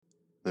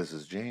This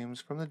is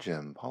James from the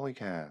Jim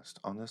Polycast.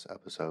 On this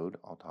episode,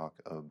 I'll talk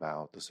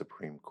about the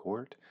Supreme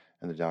Court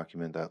and the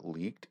document that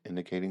leaked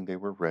indicating they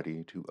were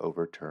ready to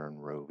overturn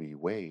Roe v.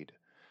 Wade.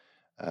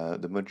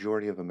 The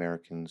majority of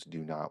Americans do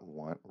not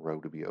want Roe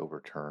to be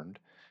overturned,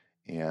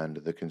 and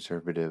the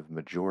conservative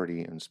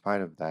majority, in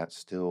spite of that,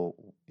 still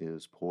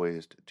is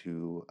poised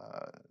to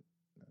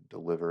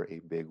deliver a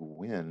big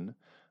win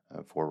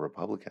for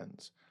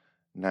Republicans.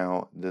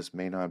 Now, this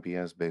may not be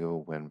as big of a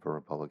win for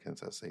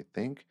Republicans as they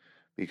think,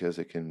 because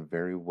it can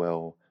very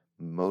well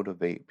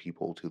motivate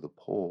people to the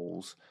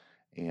polls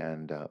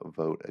and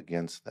vote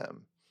against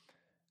them.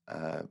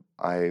 Uh,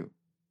 I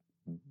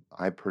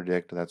I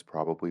predict that's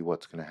probably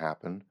what's going to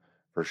happen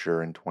for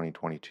sure in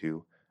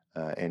 2022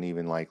 and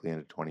even likely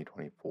into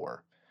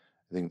 2024.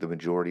 I think the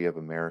majority of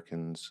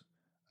Americans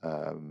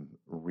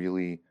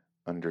really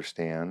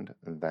understand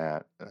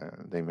that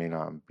they may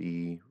not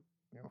be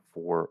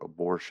for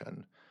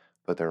abortion,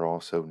 but they're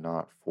also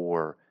not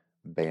for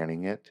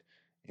banning it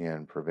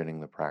and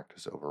preventing the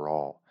practice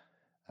overall.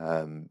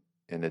 Um,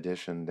 in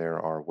addition, there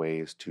are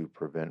ways to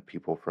prevent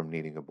people from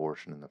needing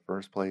abortion in the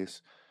first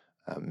place.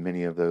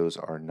 Many of those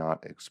are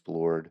not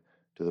explored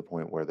to the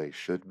point where they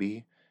should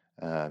be,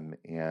 and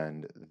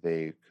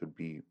they could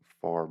be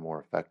far more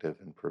effective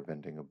in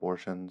preventing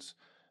abortions.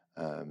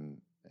 Um,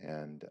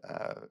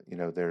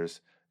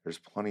 there's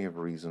plenty of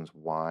reasons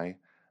why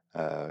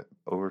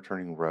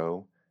overturning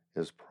Roe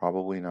is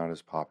probably not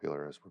as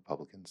popular as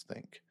Republicans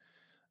think,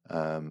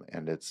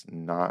 and it's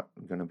not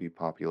going to be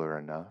popular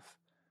enough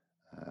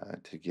uh,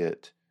 to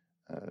get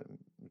uh,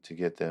 to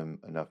get them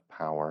enough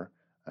power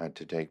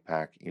to take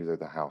back either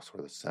the House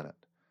or the Senate.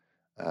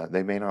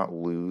 They may not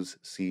lose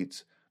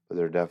seats, but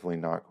they're definitely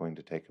not going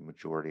to take a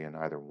majority in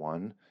either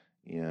one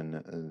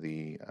in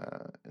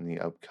the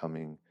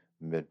upcoming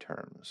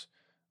midterms.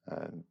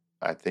 Uh,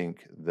 I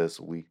think this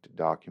leaked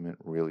document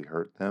really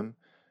hurt them,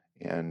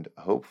 and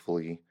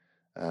hopefully,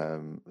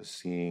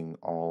 seeing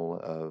all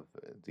of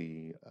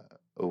the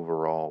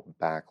overall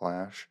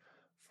backlash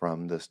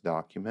from this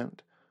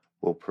document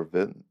will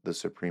prevent the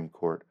Supreme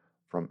Court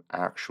from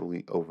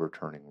actually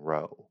overturning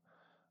Roe.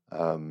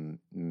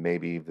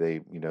 Maybe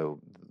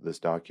this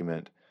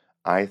document,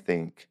 I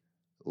think,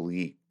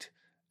 leaked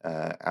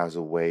as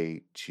a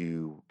way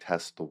to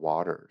test the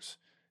waters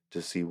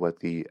to see what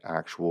the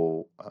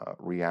actual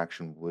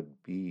reaction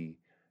would be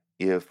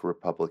if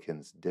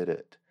Republicans did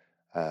it,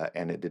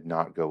 and it did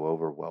not go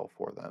over well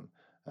for them.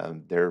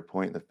 They're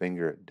pointing the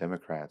finger at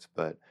Democrats,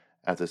 but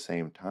at the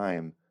same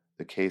time,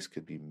 the case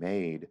could be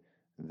made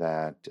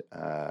that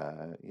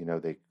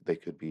they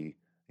could be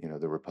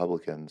the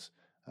Republicans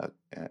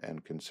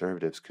and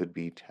conservatives could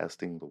be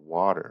testing the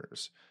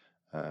waters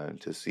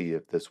to see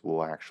if this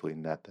will actually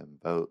net them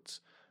votes.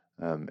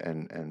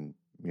 And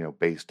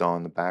based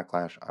on the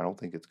backlash, I don't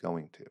think it's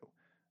going to.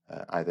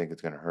 I think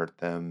it's going to hurt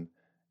them,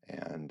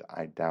 and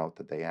I doubt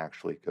that they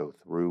actually go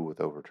through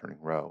with overturning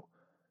Roe.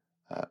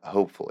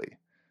 Hopefully,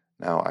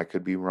 now I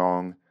could be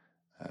wrong.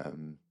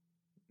 Um,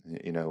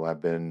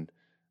 I've been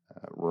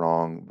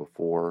wrong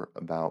before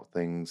about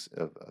things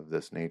of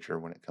this nature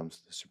when it comes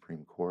to the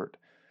Supreme Court.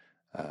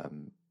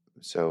 Um,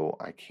 so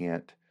I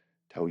can't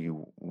tell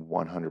you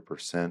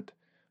 100%,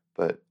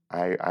 but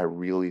I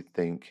really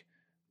think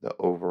the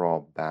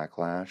overall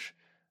backlash,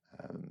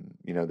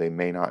 they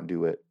may not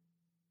do it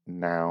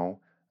now,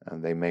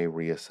 and they may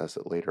reassess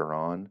it later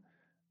on,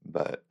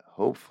 but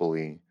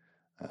hopefully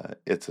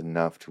it's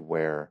enough to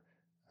where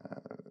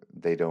uh,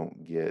 they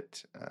don't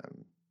get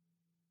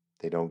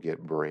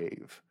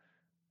brave.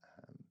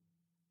 Um,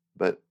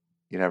 but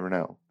you never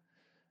know.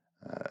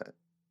 Uh,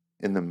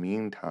 In the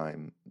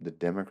meantime, the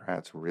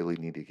Democrats really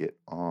need to get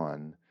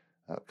on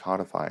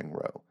codifying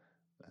Roe,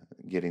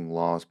 getting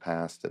laws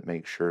passed that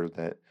make sure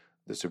that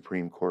the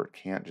Supreme Court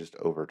can't just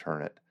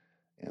overturn it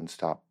and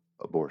stop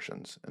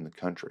abortions in the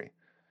country.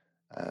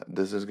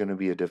 This is going to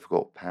be a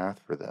difficult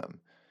path for them.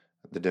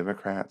 The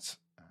Democrats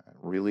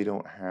really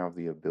don't have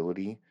the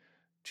ability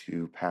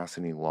to pass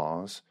any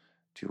laws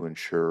to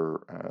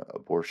ensure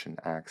abortion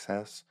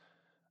access.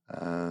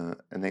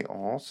 And they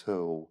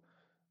also,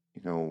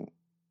 you know,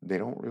 they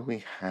don't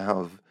really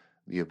have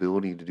the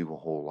ability to do a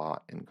whole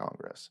lot in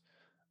Congress.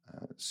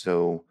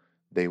 So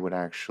they would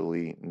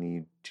actually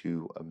need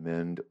to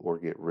amend or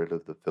get rid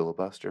of the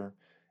filibuster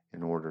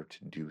in order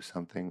to do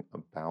something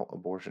about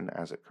abortion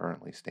as it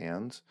currently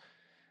stands.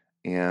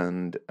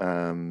 And,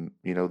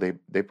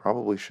 they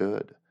probably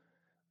should.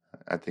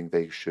 I think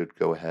they should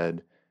go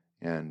ahead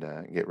and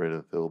get rid of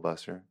the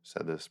filibuster.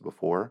 Said this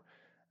before,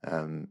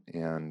 and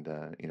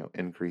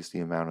increase the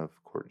amount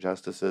of court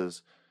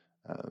justices,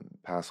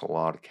 pass a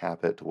law to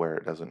cap it to where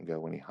it doesn't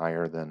go any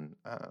higher than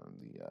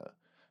the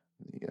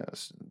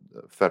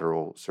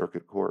federal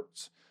circuit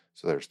courts.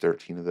 So there's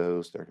 13 of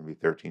those. There can be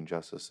 13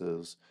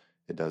 justices.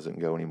 It doesn't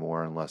go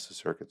anymore unless the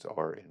circuits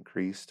are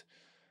increased.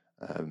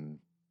 Um,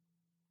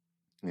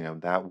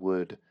 that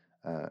would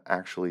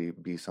actually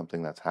be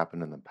something that's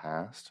happened in the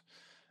past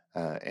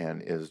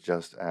and is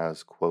just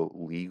as, quote,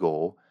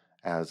 legal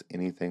as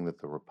anything that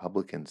the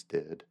Republicans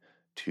did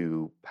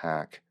to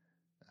pack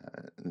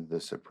the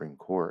Supreme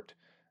Court.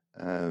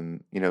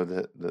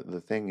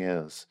 The thing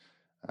is,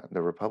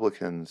 the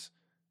Republicans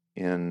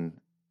in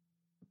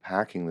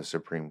packing the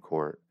Supreme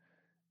Court,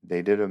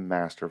 they did a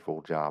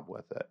masterful job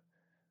with it,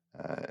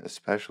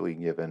 especially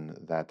given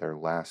that their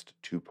last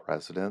two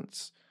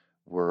presidents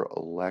were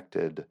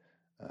elected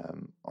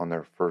on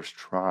their first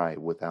try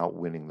without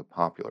winning the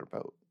popular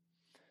vote.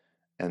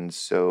 And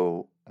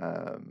so,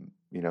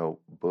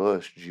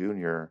 Bush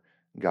Jr.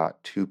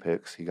 got two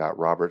picks. He got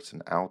Roberts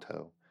and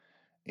Alto,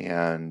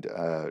 and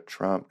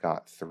Trump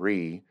got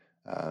three.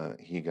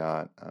 He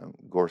got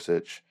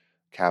Gorsuch,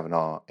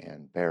 Kavanaugh,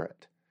 and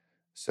Barrett.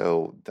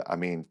 So,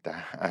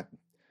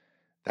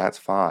 that's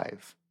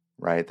five,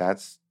 right?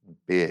 That's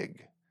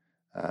big.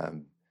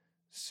 Um,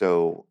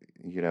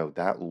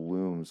 that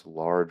looms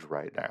large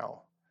right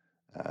now,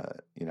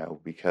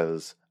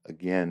 because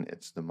again,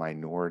 it's the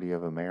minority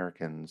of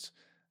Americans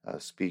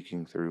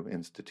speaking through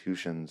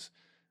institutions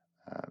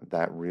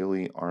that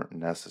really aren't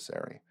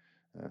necessary.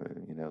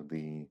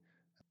 The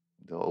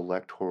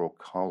Electoral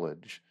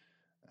College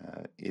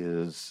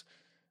is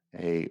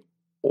a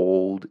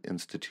old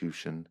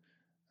institution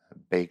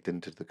baked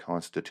into the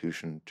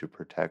Constitution to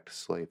protect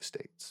slave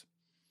states.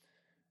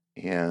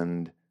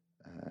 And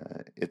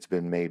it's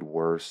been made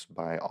worse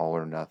by all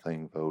or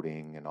nothing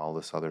voting and all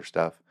this other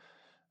stuff.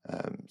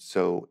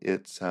 So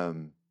it's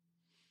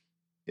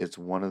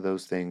one of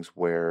those things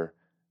where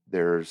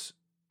there's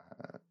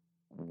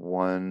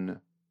one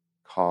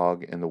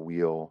cog in the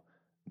wheel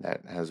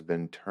that has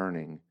been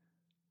turning,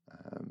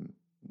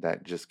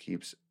 that just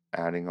keeps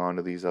adding on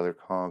to these other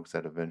cogs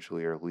that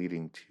eventually are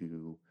leading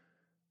to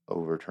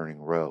overturning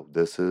Roe.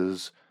 This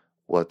is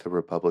what the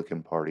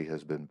Republican Party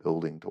has been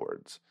building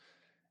towards.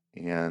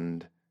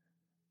 And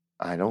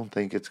I don't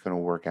think it's going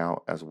to work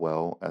out as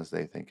well as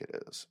they think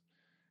it is.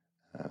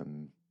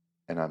 And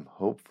I'm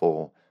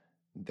hopeful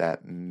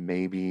that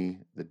maybe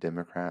the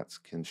Democrats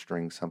can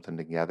string something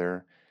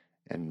together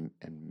and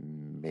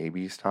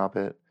maybe stop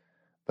it,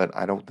 but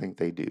I don't think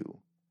they do.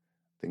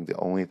 I think the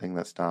only thing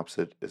that stops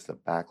it is the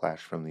backlash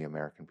from the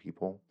American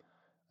people,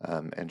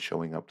 and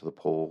showing up to the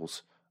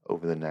polls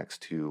over the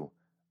next two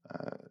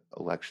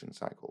election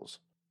cycles.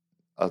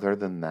 Other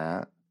than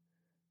that,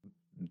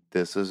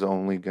 this is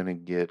only going to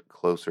get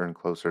closer and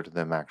closer to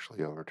them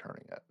actually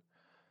overturning it.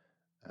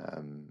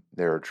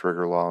 There are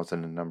trigger laws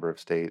in a number of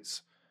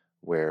states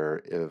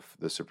where if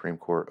the Supreme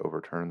Court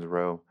overturns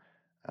Roe,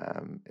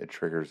 it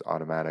triggers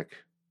automatic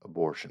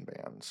abortion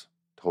bans,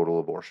 total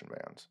abortion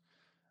bans.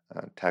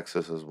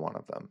 Texas is one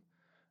of them.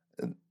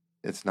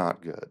 It's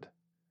not good.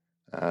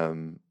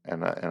 And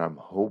I'm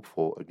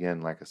hopeful,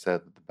 again, like I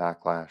said, that the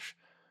backlash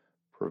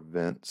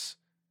prevents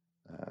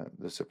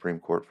the Supreme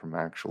Court from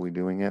actually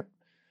doing it.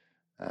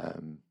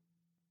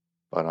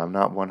 But I'm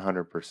not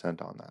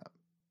 100% on that.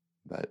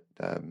 But,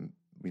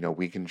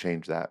 we can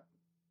change that.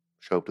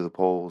 Show up to the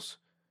polls,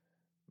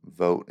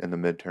 vote in the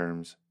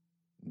midterms,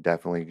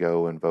 definitely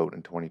go and vote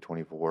in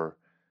 2024.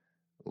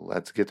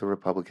 Let's get the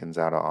Republicans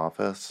out of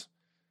office,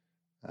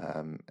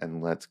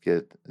 and let's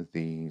get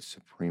the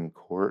Supreme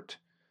Court,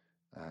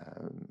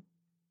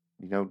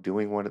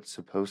 doing what it's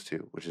supposed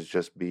to, which is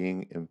just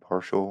being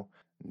impartial,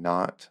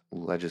 not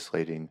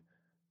legislating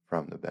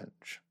from the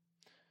bench.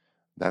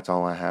 That's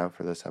all I have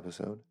for this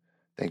episode.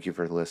 Thank you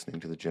for listening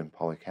to the Jim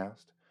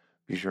Polycast.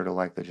 Be sure to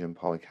like the Jim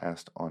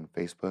Polycast on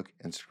Facebook,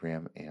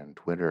 Instagram, and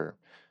Twitter.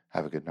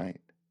 Have a good night.